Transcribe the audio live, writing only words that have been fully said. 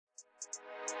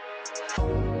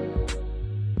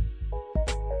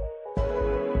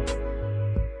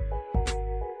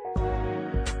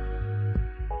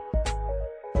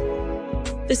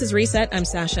This is Reset. I'm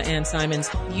Sasha Ann Simons.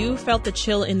 You felt the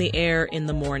chill in the air in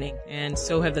the morning, and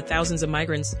so have the thousands of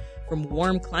migrants from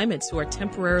warm climates who are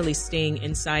temporarily staying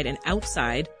inside and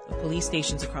outside of police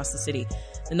stations across the city.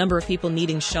 The number of people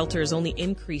needing shelter is only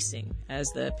increasing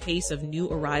as the pace of new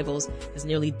arrivals has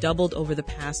nearly doubled over the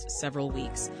past several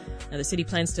weeks. Now, the city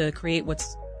plans to create what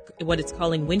it's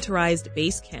calling winterized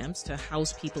base camps to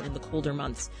house people in the colder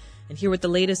months. And here with the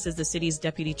latest is the city's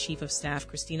Deputy Chief of Staff,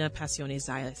 Cristina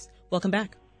Pasiones-Zayas. Welcome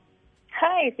back.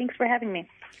 Hi, thanks for having me.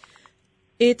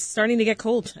 It's starting to get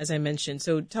cold, as I mentioned.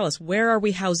 So tell us, where are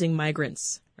we housing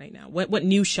migrants right now? What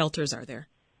new shelters are there?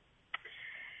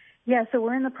 Yeah, so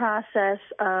we're in the process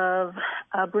of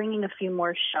bringing a few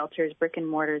more shelters, brick and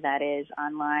mortar that is,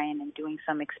 online and doing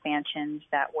some expansions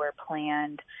that were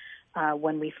planned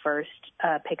when we first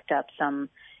picked up some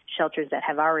shelters that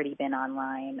have already been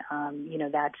online.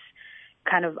 That's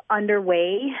kind of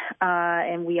underway,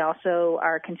 and we also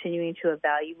are continuing to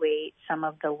evaluate some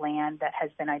of the land that has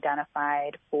been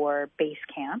identified for base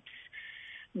camps.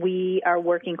 We are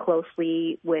working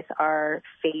closely with our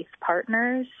faith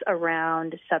partners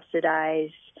around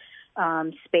subsidized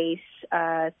space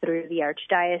through the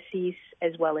Archdiocese,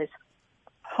 as well as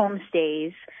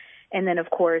homestays. And then, of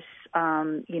course,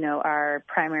 our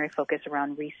primary focus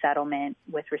around resettlement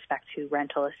with respect to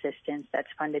rental assistance that's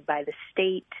funded by the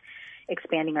state,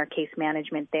 expanding our case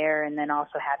management there, and then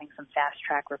also having some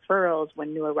fast-track referrals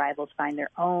when new arrivals find their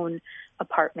own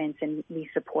apartments, and we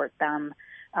support them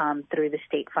through the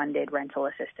state-funded rental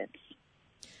assistance.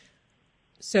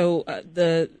 So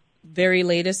the very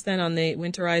latest then on the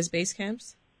winterized base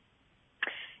camps?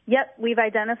 Yep, we've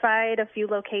identified a few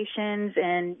locations,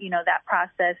 and, that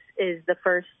process is the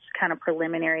first kind of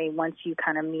preliminary once you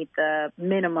kind of meet the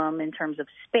minimum in terms of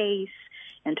space,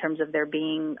 in terms of there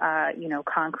being,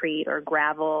 concrete or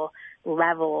gravel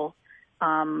level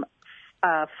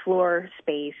floor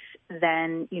space.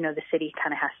 Then, the city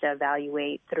kind of has to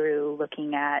evaluate through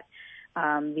looking at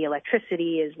the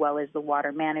electricity as well as the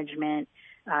water management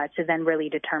to then really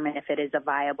determine if it is a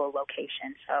viable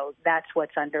location. So that's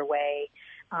what's underway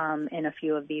in a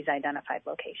few of these identified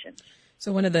locations.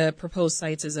 So one of the proposed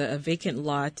sites is a vacant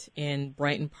lot in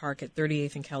Brighton Park at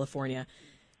 38th and California.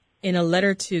 In a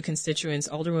letter to constituents,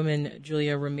 Alderwoman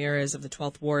Julia Ramirez of the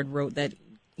 12th Ward wrote that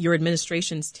your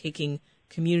administration's taking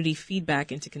community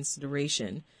feedback into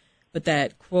consideration, but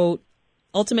that, quote,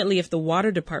 ultimately, if the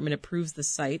water department approves the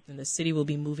site, then the city will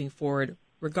be moving forward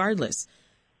regardless.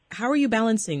 How are you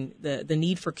balancing the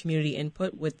need for community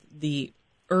input with the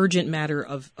urgent matter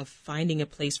of finding a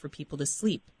place for people to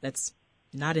sleep that's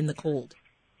not in the cold?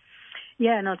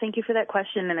 Yeah, no, thank you for that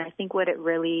question. And I think what it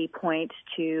really points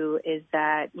to is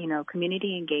that,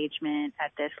 community engagement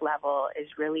at this level is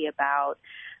really about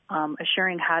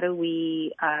assuring how do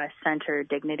we center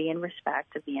dignity and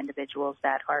respect of the individuals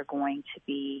that are going to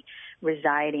be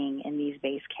residing in these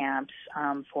base camps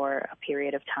for a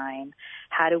period of time.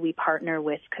 How do we partner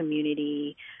with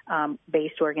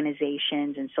community-based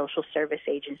organizations and social service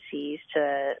agencies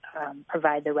to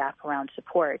provide the wraparound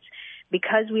supports?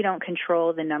 Because we don't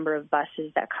control the number of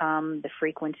buses that come, the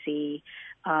frequency,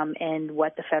 and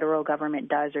what the federal government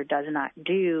does or does not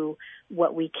do,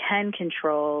 what we can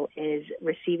control is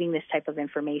receiving this type of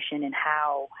information and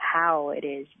how it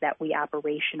is that we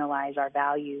operationalize our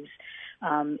values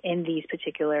in these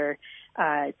particular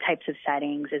types of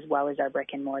settings, as well as our brick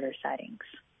and mortar settings.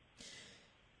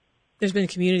 There's been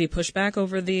community pushback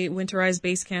over the winterized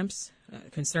base camps,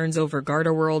 concerns over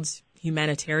Garda World's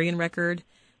humanitarian record,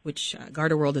 which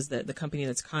Garda World is the company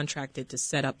that's contracted to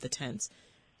set up the tents.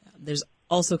 There's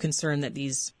also concern that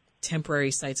these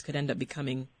temporary sites could end up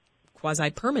becoming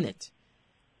quasi-permanent.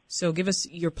 So give us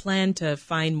your plan to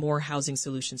find more housing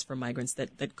solutions for migrants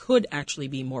that could actually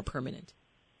be more permanent.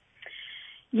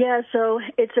 Yeah, so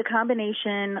it's a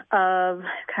combination of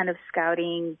kind of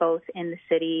scouting both in the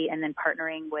city and then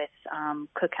partnering with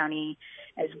Cook County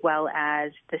as well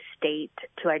as the state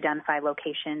to identify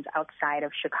locations outside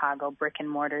of Chicago, brick and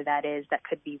mortar that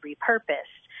could be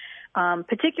repurposed.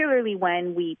 Particularly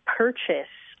when we purchase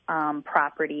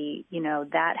property,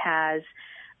 that has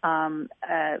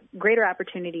a greater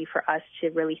opportunity for us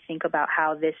to really think about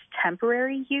how this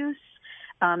temporary use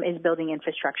is building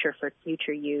infrastructure for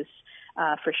future use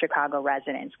for Chicago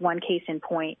residents. One case in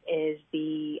point is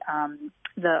the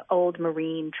old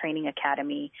Marine Training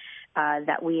Academy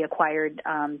that we acquired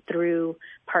through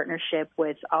partnership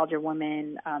with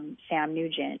Alderwoman Sam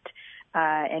Nugent.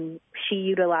 And she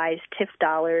utilized TIF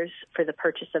dollars for the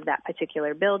purchase of that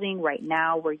particular building. Right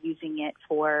now, we're using it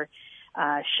for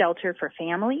shelter for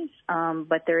families,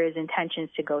 but there is intentions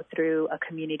to go through a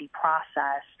community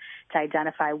process to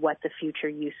identify what the future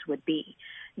use would be.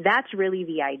 that's really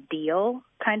the ideal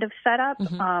kind of setup.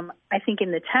 I think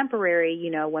in the temporary, you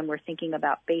know, when we're thinking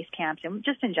about base camps and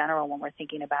just in general when we're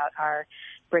thinking about our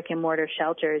brick and mortar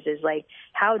shelters is like,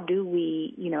 how do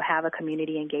we, you know, have a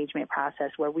community engagement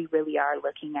process where we really are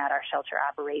looking at our shelter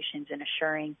operations and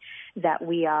assuring that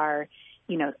we are,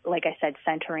 you know, like I said,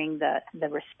 centering the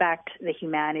respect, the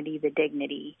humanity, the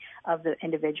dignity of the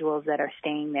individuals that are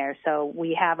staying there. So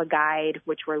we have a guide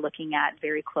which we're looking at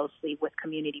very closely with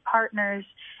community partners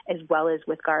as well as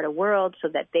with Garda World so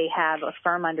that they have a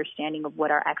firm understanding of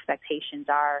what our expectations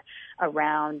are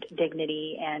around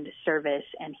dignity and service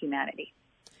and humanity.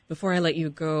 Before I let you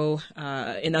go,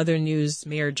 in other news,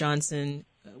 Mayor Johnson,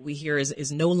 we hear,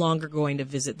 is no longer going to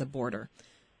visit the border.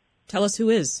 Tell us who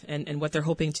is and what they're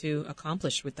hoping to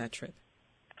accomplish with that trip.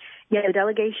 Yeah, the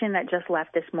delegation that just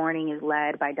left this morning is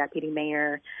led by Deputy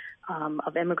Mayor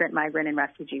of Immigrant, Migrant, and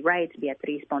Refugee Rights,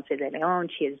 Beatriz Ponce de Leon.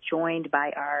 She is joined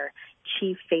by our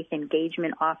Chief Faith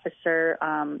Engagement Officer,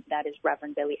 that is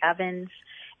Reverend Billy Evans.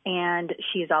 And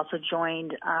she is also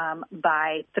joined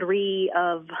by three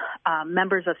of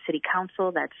members of City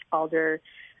Council. That's Alder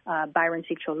Byron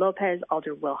Ciccio Lopez,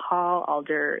 Alder Will Hall,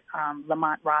 Alder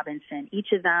Lamont Robinson. Each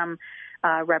of them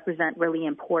represent really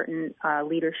important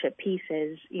leadership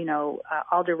pieces. You know,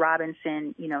 Alder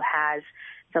Robinson, you know, has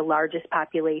the largest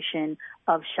population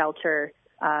of shelter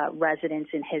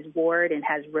residents in his ward and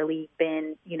has really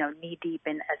been, you know, knee-deep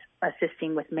in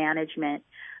assisting with management.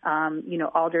 You know,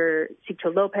 Alder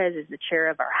Ciccio Lopez is the chair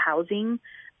of our housing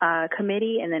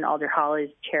committee, and then Alder Hall is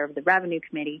chair of the revenue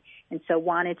committee. And so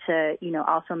wanted to, you know,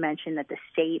 also mention that the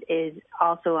state is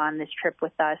also on this trip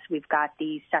with us. We've got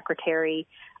the Secretary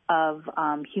of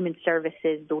Human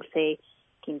Services, Dulce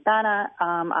Quintana,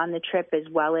 on the trip, as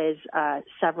well as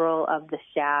several of the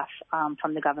staff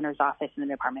from the governor's office and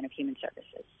the Department of Human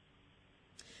Services.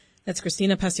 That's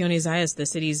Cristina Pacione Zayas, the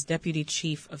city's deputy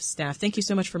chief of staff. Thank you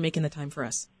so much for making the time for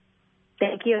us.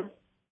 Thank you.